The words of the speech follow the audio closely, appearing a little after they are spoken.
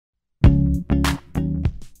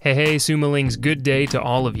Hey Sumolings, good day to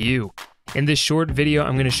all of you. In this short video,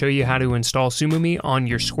 I'm going to show you how to install Sumo on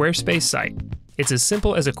your Squarespace site. It's as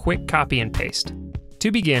simple as a quick copy and paste. To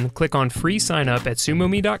begin, click on Free Sign Up at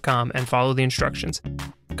sumome.com and follow the instructions.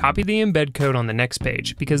 Copy the embed code on the next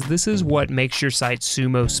page because this is what makes your site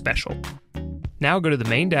Sumo special. Now go to the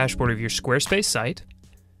main dashboard of your Squarespace site,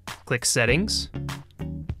 click Settings,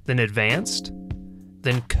 then Advanced,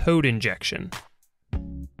 then Code Injection.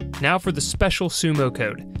 Now for the special Sumo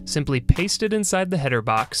code, simply paste it inside the header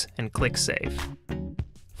box and click Save.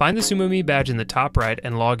 Find the Sumo badge in the top right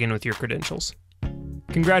and log in with your credentials.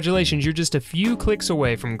 Congratulations, you're just a few clicks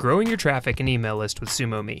away from growing your traffic and email list with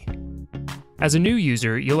Sumo. As a new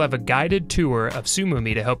user, you'll have a guided tour of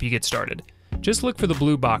Sumo to help you get started. Just look for the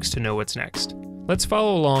blue box to know what's next. Let's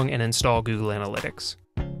follow along and install Google Analytics.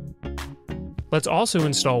 Let's also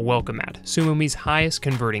install Welcome Ad, Sumo's highest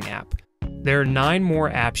converting app. There are 9 more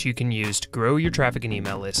apps you can use to grow your traffic and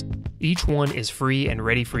email list. Each one is free and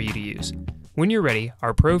ready for you to use. When you're ready,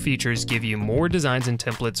 our Pro features give you more designs and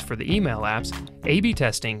templates for the email apps, A/B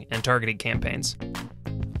testing, and targeted campaigns.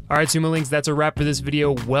 Alright Sumolings, that's a wrap for this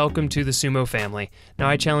video. Welcome to the Sumo family. Now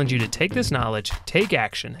I challenge you to take this knowledge, take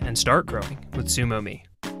action, and start growing with Sumo.